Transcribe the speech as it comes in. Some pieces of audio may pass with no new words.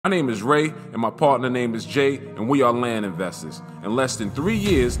My name is Ray, and my partner name is Jay, and we are land investors. In less than 3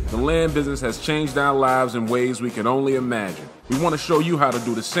 years, the land business has changed our lives in ways we can only imagine. We want to show you how to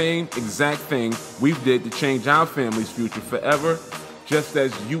do the same exact thing we did to change our family's future forever, just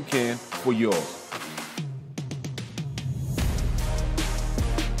as you can for yours.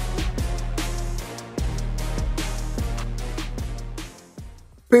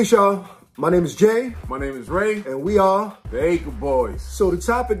 Peace, y'all. My name is Jay. My name is Ray. And we are the Acre Boys. So the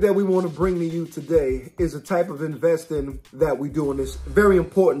topic that we want to bring to you today is a type of investing that we do, and it's very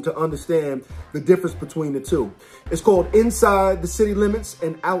important to understand the difference between the two. It's called inside the city limits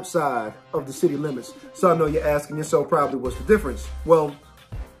and outside of the city limits. So I know you're asking yourself probably what's the difference. Well,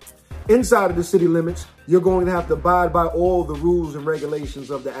 inside of the city limits, you're going to have to abide by all the rules and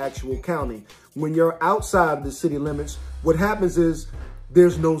regulations of the actual county. When you're outside of the city limits, what happens is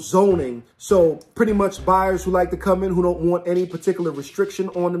there's no zoning. So pretty much buyers who like to come in, who don't want any particular restriction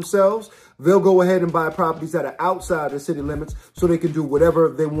on themselves, they'll go ahead and buy properties that are outside the city limits so they can do whatever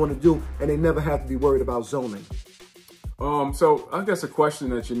they want to do, and they never have to be worried about zoning. So I guess a question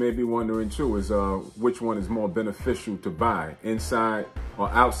that you may be wondering too is which one is more beneficial to buy, inside or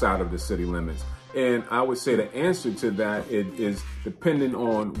outside of the city limits? And I would say the answer to that is depending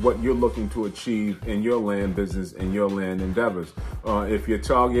on what you're looking to achieve in your land business and your land endeavors. If your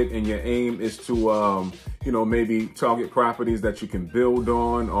target and your aim is to, maybe target properties that you can build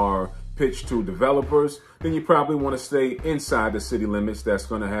on or pitch to developers, then you probably want to stay inside the city limits. That's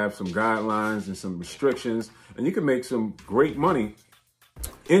going to have some guidelines and some restrictions, and you can make some great money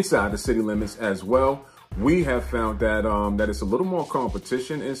inside the city limits as well. We have found that that it's a little more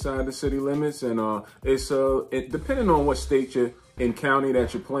competition inside the city limits, and it's depending on what state you're in, county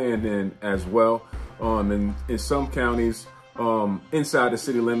that you're playing in as well. And in some counties inside the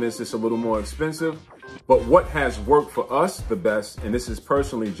city limits, it's a little more expensive. But what has worked for us the best, and this is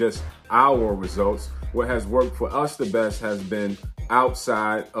personally just our results, what has worked for us the best has been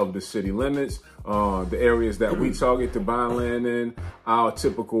outside of the city limits. The areas that we target to buy land in, our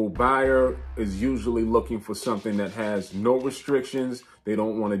typical buyer is usually looking for something that has no restrictions. They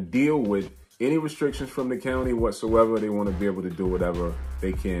don't want to deal with any restrictions from the county whatsoever. They want to be able to do whatever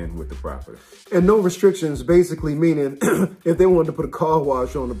they can with the property. And no restrictions basically meaning if they wanted to put a car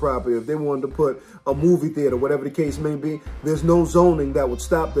wash on the property, if they wanted to put a movie theater, whatever the case may be, there's no zoning that would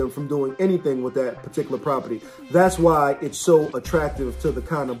stop them from doing anything with that particular property. That's why it's so attractive to the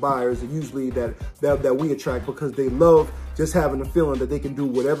kind of buyers usually that we attract, because they love just having the feeling that they can do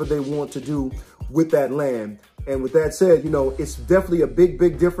whatever they want to do with that land. And with that said, it's definitely a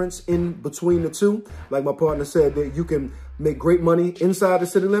big difference in between the two. Like my partner said, that you can make great money inside the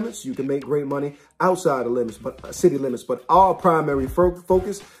city limits. You can make great money outside the limits, city limits. But our primary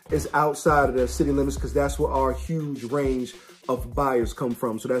focus is outside of the city limits, because that's where our huge range of buyers come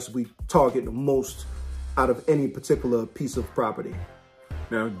from. So that's what we target the most out of any particular piece of property.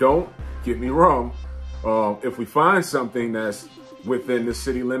 Now, don't get me wrong. If we find something that's within the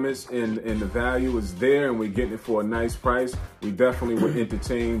city limits and the value is there and we're getting it for a nice price, we definitely would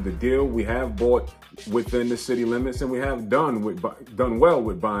entertain the deal. We have bought within the city limits, and we have done well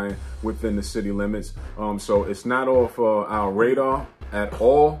with buying within the city limits. So it's not off our radar at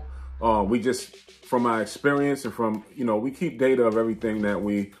all. We just, from our experience and from, we keep data of everything that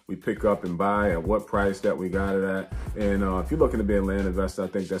we pick up and buy, at what price that we got it at. And if you're looking to be a land investor, I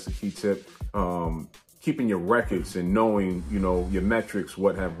think that's a key tip. Keeping your records and knowing, your metrics,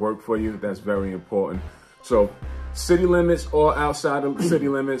 what have worked for you, that's very important. So city limits or outside of city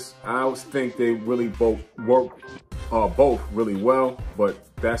limits, I always think they really both work both really well, but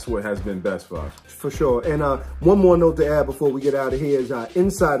that's what has been best for us. For sure. And one more note to add before we get out of here is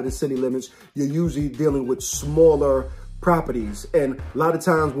inside of the city limits, you're usually dealing with smaller properties. And a lot of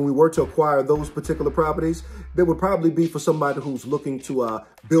times when we were to acquire those particular properties, they would probably be for somebody who's looking to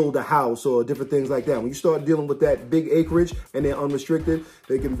build a house or different things like that. When you start dealing with that big acreage and they're unrestricted,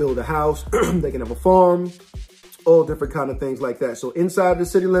 they can build a house, they can have a farm, all different kind of things like that. So inside the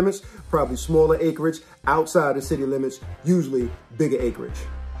city limits, probably smaller acreage. Outside the city limits, usually bigger acreage.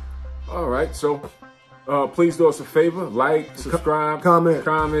 All right. So please do us a favor, like, subscribe,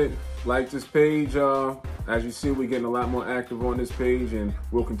 comment, like this page. As you see, we're getting a lot more active on this page, and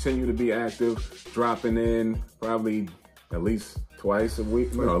we'll continue to be active, dropping in probably at least twice a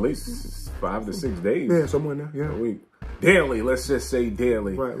week, at least 5 to 6 days. Yeah, somewhere in there, a week. Daily, let's just say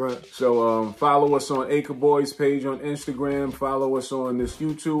daily. Right. So follow us on Acre Boys page on Instagram. Follow us on this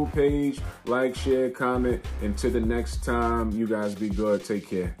YouTube page. Like, share, comment. Until the next time, you guys be good. Take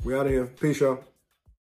care. We out of here. Peace, y'all.